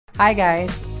Hi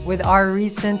guys! With our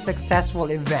recent successful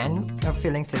event of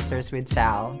Feeling Sisters with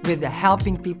Sal, with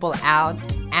helping people out,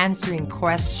 answering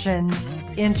questions,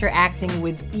 interacting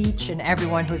with each and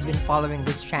everyone who's been following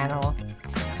this channel,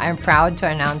 I'm proud to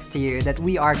announce to you that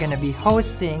we are going to be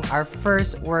hosting our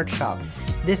first workshop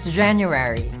this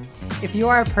January. If you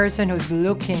are a person who's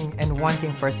looking and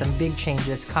wanting for some big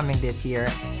changes coming this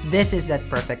year, this is that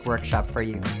perfect workshop for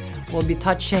you. We'll be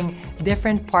touching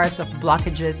different parts of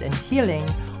blockages and healing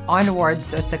onwards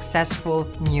to a successful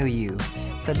new you.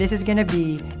 So this is gonna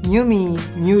be new me,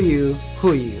 new you,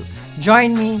 who you.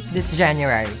 Join me this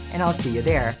January and I'll see you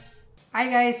there. Hi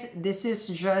guys, this is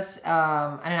just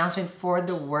an announcement for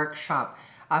the workshop.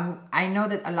 I know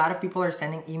that a lot of people are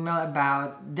sending email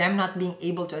about them not being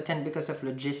able to attend because of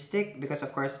logistic, because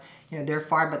of course, you know, they're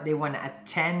far but they want to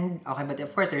attend. Okay, but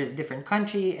of course there's a different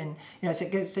country and you know,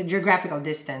 it's a geographical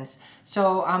distance.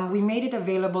 So we made it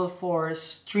available for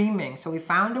streaming. So we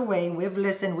found a way, we've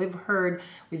listened, we've heard,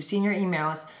 we've seen your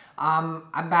emails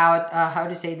about how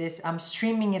to say this,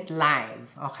 streaming it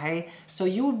live. Okay, so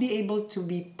you'll be able to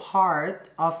be part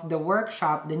of the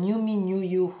workshop, the new me, new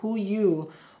you, who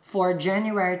you, for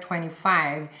January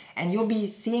 25, and you'll be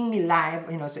seeing me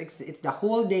live, you know, so it's the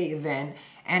whole day event,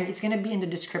 and it's gonna be in the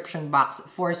description box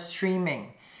for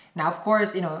streaming. Now, of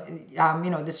course, you know,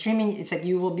 the streaming, it's like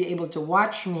you will be able to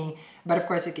watch me, but of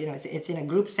course, you know, it's in a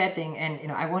group setting, and you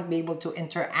know, I won't be able to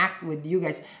interact with you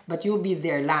guys, but you'll be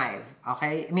there live,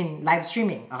 okay? I mean, live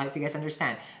streaming, okay, if you guys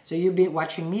understand. So you'll be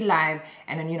watching me live,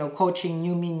 and then, you know, coaching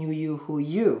new me, new you, who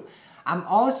you.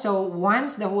 Also,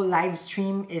 once the whole live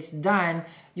stream is done,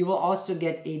 you will also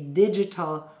get a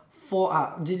digital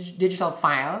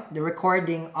file, the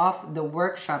recording of the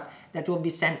workshop that will be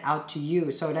sent out to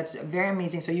you. So that's very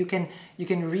amazing. So you can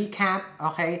recap,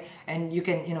 okay, and you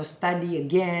can, you know, study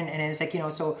again, and it's like, you know,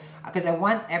 so because I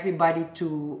want everybody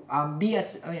to be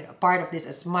as a part of this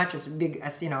as much as big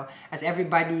as, you know, as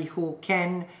everybody who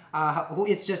can who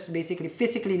is just basically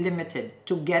physically limited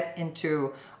to get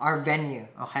into our venue,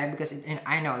 okay? Because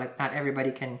I know like not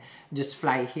everybody can just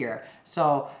fly here.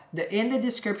 So in the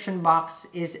description box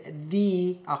is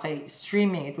the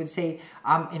streaming. It would say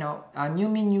you know, new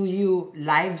me, new you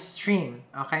live stream,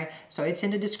 okay? So it's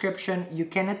in the description. You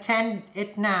can attend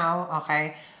it now,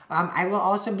 okay? I will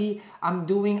also be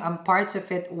doing parts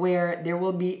of it where there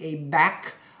will be a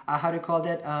back how to call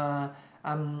that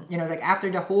you know, like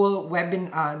after the whole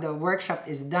the workshop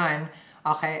is done,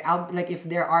 okay, I'll like if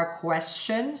there are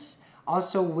questions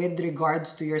also with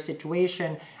regards to your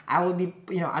situation, I will be,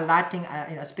 you know, allotting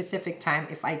a specific time.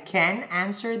 If I can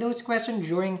answer those questions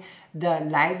during the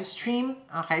live stream,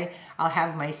 okay, I'll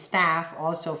have my staff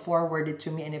also forward it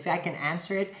to me, and if I can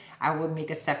answer it, I will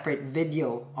make a separate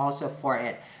video also for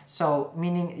it. So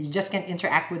meaning you just can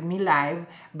interact with me live,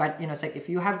 but you know, it's like if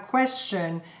you have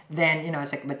question, then you know,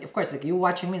 it's like, but of course, like you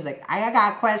watching me, it's like I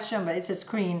got a question, but it's a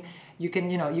screen. You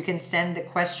can, you know, you can send the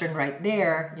question right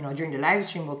there, you know, during the live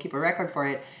stream. We'll keep a record for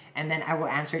it, and then I will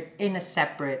answer it in a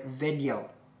separate video.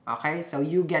 Okay, so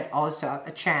you get also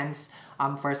a chance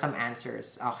for some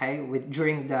answers, okay,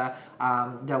 during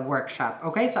the workshop.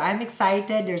 Okay, so I'm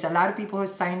excited. There's a lot of people who are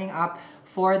signing up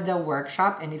for the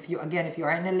workshop, and if you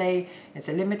are in LA, it's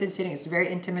a limited seating, it's a very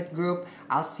intimate group.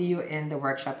 I'll see you in the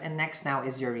workshop. And next now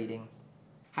is your reading.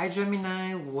 Hi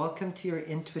Gemini, welcome to your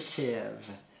intuitive.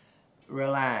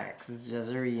 Relax, it's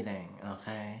just a reading,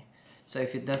 okay? So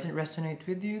if it doesn't resonate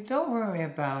with you, don't worry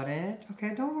about it,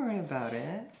 okay? Don't worry about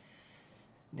it.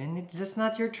 Then it's just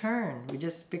not your turn. We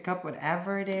just pick up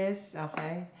whatever it is,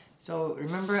 okay? So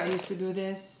remember I used to do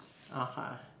this?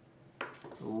 Okay.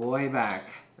 Way back,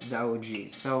 the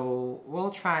OG. So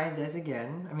we'll try this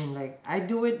again. I mean, like, I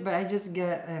do it, but I just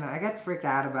get, you know, I get freaked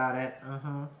out about it.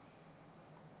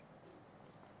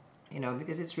 You know,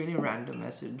 because it's really a random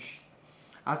message.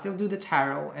 I'll still do the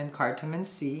tarot and cardamom and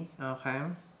see, okay?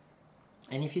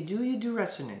 And if you do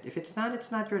resonate. If it's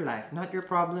not your life, not your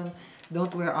problem.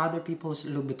 Don't wear other people's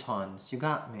Louboutins. You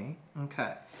got me?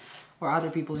 Okay. Or other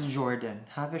people's Jordan.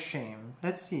 Have a shame.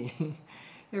 Let's see.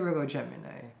 Here we go,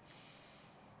 Gemini.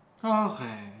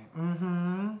 Okay.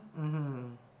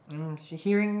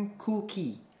 Hearing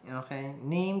cookie. Okay.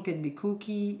 Name could be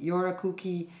Cookie. You're a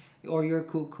cookie. Or you're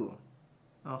cuckoo.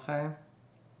 Okay.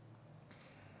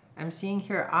 I'm seeing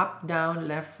here up, down,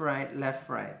 left, right, left,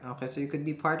 right. Okay, so you could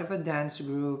be part of a dance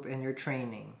group and you're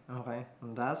training. Okay,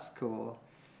 that's cool.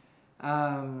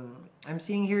 I'm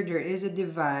seeing here there is a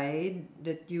divide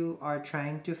that you are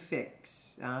trying to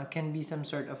fix. Can be some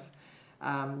sort of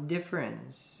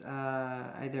difference.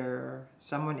 Either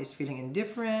someone is feeling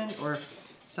indifferent or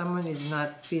someone is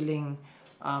not feeling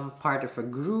part of a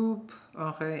group.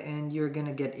 Okay, and you're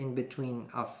gonna get in between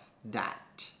of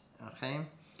that. okay?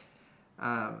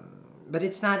 But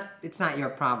it's not your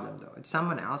problem though. It's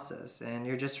someone else's, and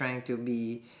you're just trying to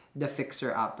be the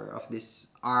fixer-upper of this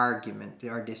argument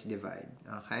or this divide,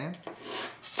 okay?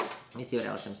 Let me see what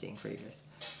else I'm seeing for you guys.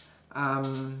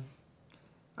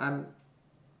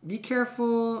 Be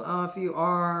careful if you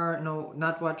are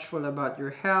not watchful about your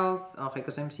health, okay?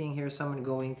 Because I'm seeing here someone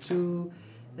going to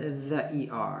the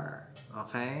ER,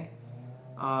 okay?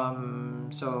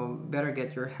 So better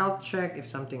get your health checked if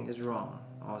something is wrong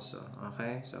also,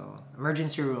 okay? So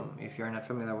emergency room if you're not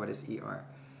familiar with this ER.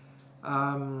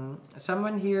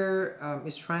 Someone here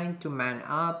is trying to man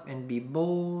up and be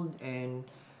bold and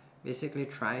basically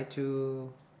try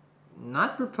to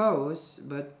not propose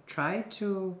but try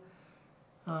to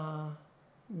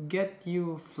get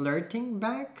you flirting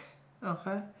back,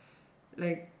 okay?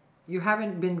 Like you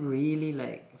haven't been really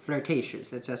like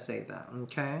flirtatious, let's just say that,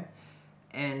 okay?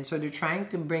 And so they're trying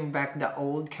to bring back the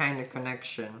old kind of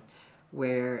connection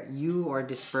where you or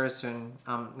this person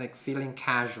like feeling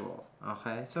casual,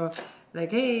 okay? So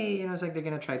like, hey, it's like they're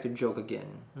gonna try to joke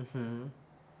again.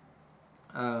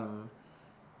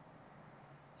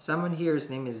 Someone here's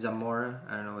name is Zamora.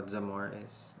 I don't know what Zamora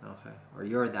is, okay? Or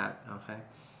you're that, okay?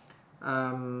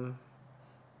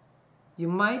 You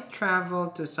might travel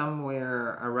to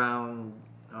somewhere around,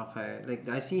 okay, like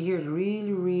I see here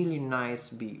really nice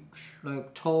beach,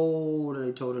 like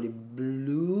totally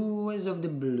blue as of the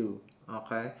blue,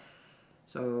 okay?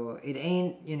 So it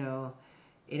ain't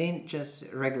it ain't just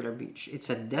regular beach, it's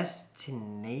a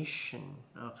destination,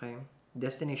 okay?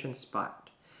 Destination spot,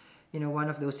 one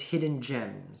of those hidden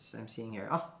gems I'm seeing here.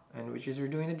 Oh, and which is we're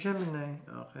doing a Gemini,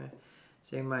 okay?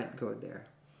 So you might go there.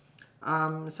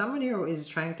 Someone here is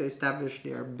trying to establish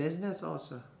their business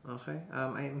also, okay?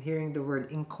 I'm hearing the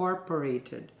word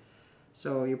incorporated.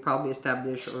 So you probably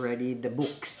established already the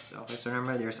books, okay? So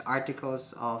remember, there's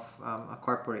articles of a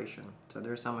corporation. So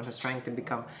there's someone who's trying to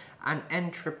become an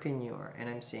entrepreneur, and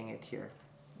I'm seeing it here,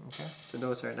 okay? So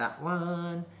those are that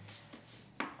one.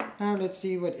 Now let's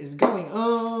see what is going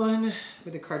on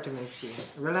with the cartomancy.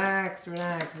 Relax,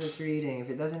 this reading.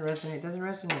 If it doesn't resonate, it doesn't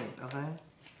resonate, okay?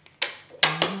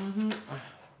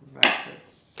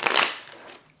 Backwards.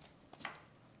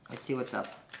 Let's see what's up.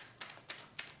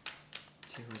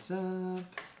 Let's see what's up.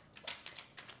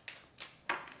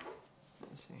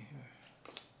 Let's see here.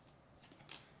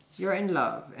 You're in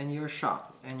love and you're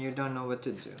shocked and you don't know what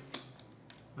to do.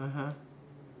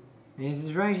 This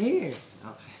is right here.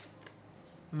 Okay.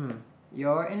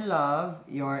 You're in love,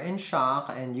 you're in shock,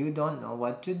 and you don't know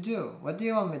what to do. What do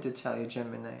you want me to tell you,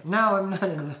 Gemini? No, I'm not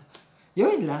in love.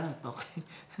 You're in love, okay?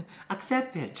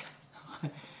 Accept it.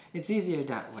 Okay. It's easier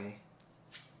that way.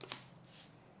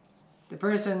 The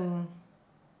person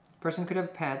could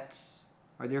have pets,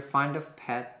 or they're fond of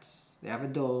pets. They have a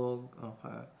dog,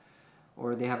 okay,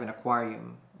 or they have an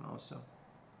aquarium also.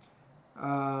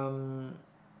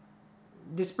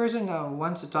 This person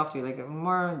wants to talk to you. Like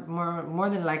more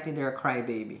than likely, they're a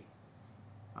crybaby.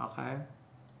 Okay,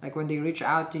 like when they reach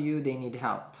out to you, they need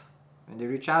help. When they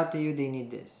reach out to you, they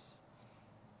need this.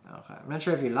 Okay, I'm not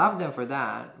sure if you love them for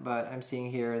that, but I'm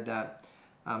seeing here that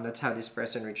that's how this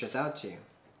person reaches out to you.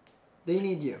 They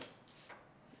need you.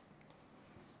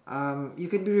 You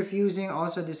could be refusing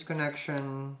also this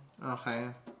connection. Okay.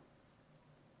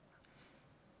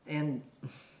 And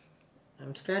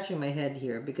I'm scratching my head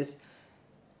here because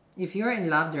if you're in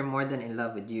love, they're more than in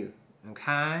love with you.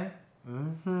 Okay?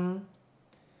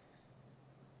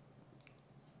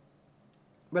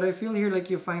 But I feel here like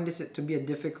you find this to be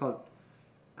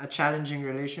a challenging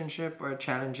relationship or a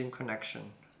challenging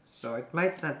connection. So it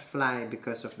might not fly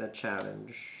because of that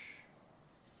challenge.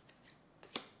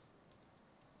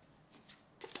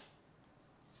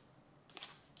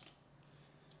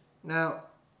 Now,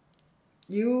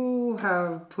 you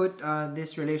have put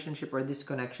this relationship or this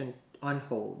connection on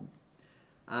hold.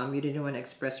 You didn't want to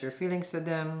express your feelings to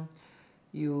them.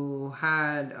 You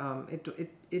had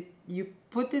you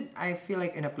put it, I feel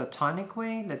like, in a platonic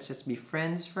way. Let's just be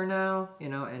friends for now,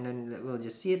 and then we'll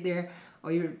just see it there.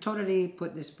 Or you totally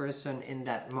put this person in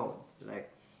that mode,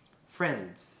 like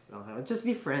friends. Okay, let's just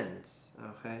be friends.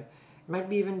 Okay, it might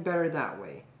be even better that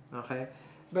way. Okay,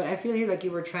 but I feel here like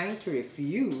you were trying to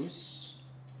refuse.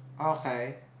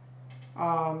 Okay.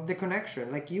 The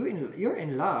connection, like you're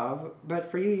in love,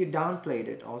 but for you, you downplayed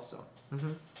it also.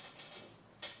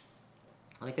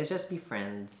 Like, let's just be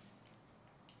friends.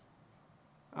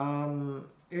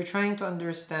 You're trying to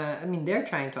understand, I mean, they're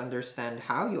trying to understand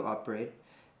how you operate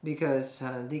because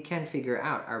they can't figure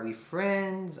out, are we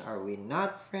friends? Are we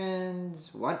not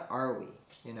friends? What are we,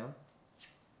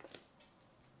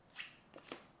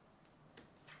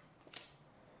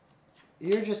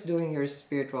 you're just doing your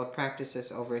spiritual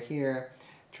practices over here,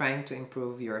 trying to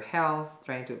improve your health,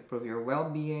 trying to improve your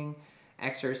well-being,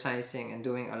 exercising, and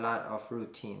doing a lot of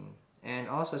routine. And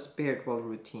also spiritual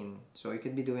routine. So you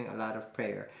could be doing a lot of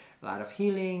prayer, a lot of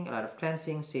healing, a lot of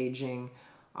cleansing, saging,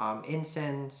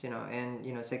 incense, and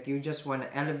it's like you just want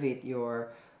to elevate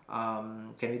your,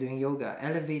 can be doing yoga,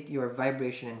 elevate your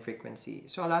vibration and frequency.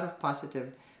 So a lot of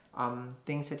positive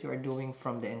things that you are doing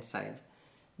from the inside.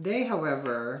 They,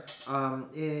 however,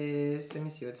 let me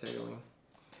see what they're doing.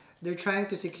 They're trying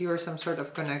to secure some sort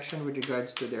of connection with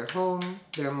regards to their home,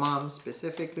 their mom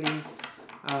specifically.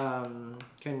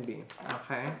 Can be,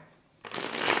 okay?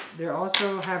 They're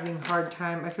also having hard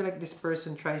time. I feel like this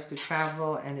person tries to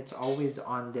travel and it's always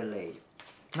on delay.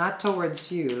 Not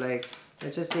towards you, like,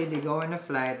 let's just say they go on a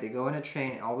flight, they go on a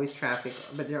train, always traffic,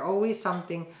 but there's always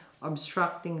something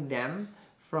obstructing them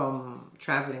from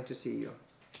traveling to see you.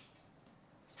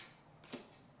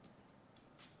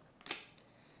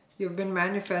 You've been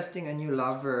manifesting a new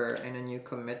lover and a new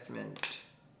commitment.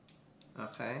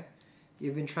 Okay?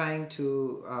 You've been trying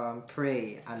to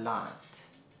pray a lot.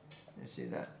 You see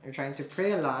that? You're trying to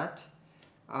pray a lot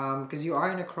because you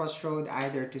are in a crossroad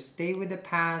either to stay with the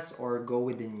past or go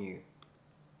with the new.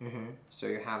 So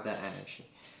you have that energy.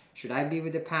 Should I be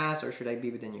with the past or should I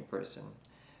be with the new person?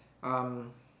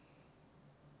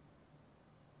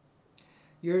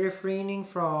 You're refraining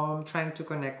from trying to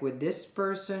connect with this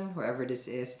person, whoever this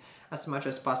is, as much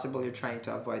as possible. You're trying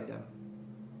to avoid them.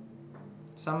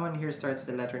 Someone here starts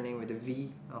the letter name with a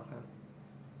V. Okay.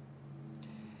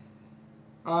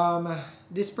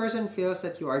 This person feels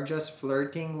that you are just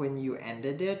flirting when you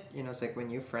ended it. It's like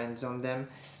when you friend zoned them.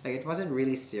 Like it wasn't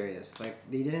really serious. Like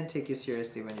they didn't take you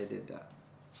seriously when you did that.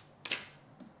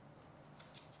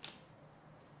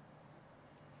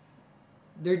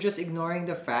 They're just ignoring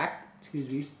the fact. Excuse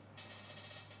me.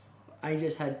 I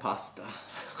just had pasta.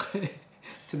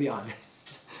 To be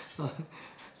honest.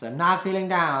 So I'm not feeling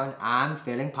down. I'm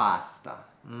feeling pasta.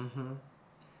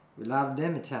 We love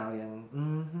them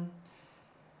Italian.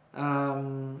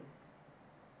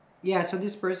 Yeah, so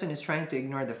this person is trying to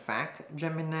ignore the fact,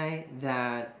 Gemini,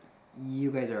 that you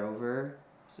guys are over.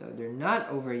 So they're not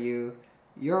over you.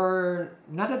 You're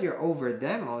not that you're over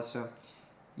them also.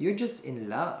 You're just in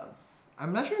love.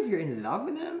 I'm not sure if you're in love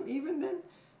with them even then.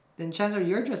 Then chances are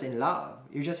you're just in love.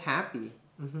 You're just happy.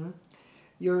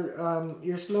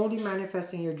 You're slowly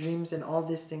manifesting your dreams, and all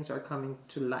these things are coming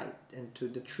to light and to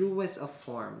the truest of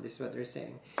form. This is what they're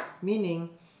saying. Meaning,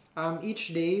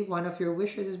 each day, one of your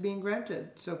wishes is being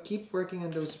granted. So keep working on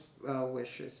those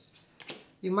wishes.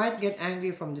 You might get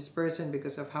angry from this person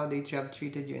because of how they have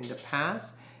treated you in the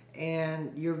past.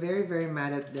 And you're very, very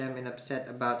mad at them and upset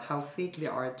about how fake they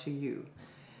are to you.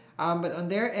 But on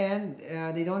their end,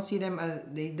 they don't see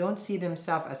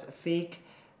themselves as fake.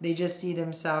 They just see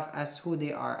themselves as who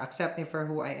they are. Accept me for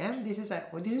who I am. This is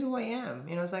who I am.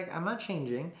 It's like I'm not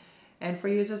changing. And for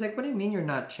you, it's just like, what do you mean you're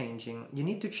not changing? You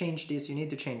need to change this. You need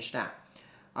to change that.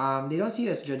 They don't see you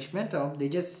as judgmental. They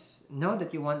just know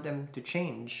that you want them to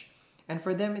change. And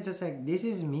for them, it's just like, this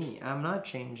is me. I'm not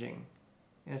changing.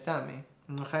 You understand me?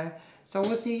 Okay? So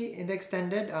we'll see in the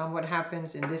extended what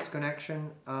happens in this connection,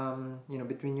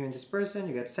 between you and this person.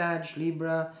 You got Sag,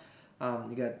 Libra,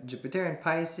 you got Jupiter and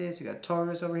Pisces, you got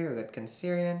Taurus over here, you got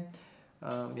Cancerian,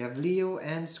 you have Leo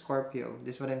and Scorpio.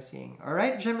 This is what I'm seeing.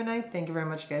 Alright, Gemini, thank you very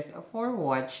much guys for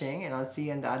watching, and I'll see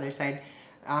you on the other side.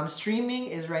 Streaming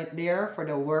is right there for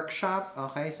the workshop,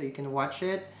 okay, so you can watch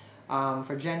it.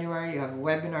 For January, you have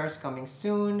webinars coming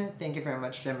soon. Thank you very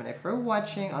much, Gemini, for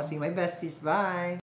watching. I'll see my besties. Bye!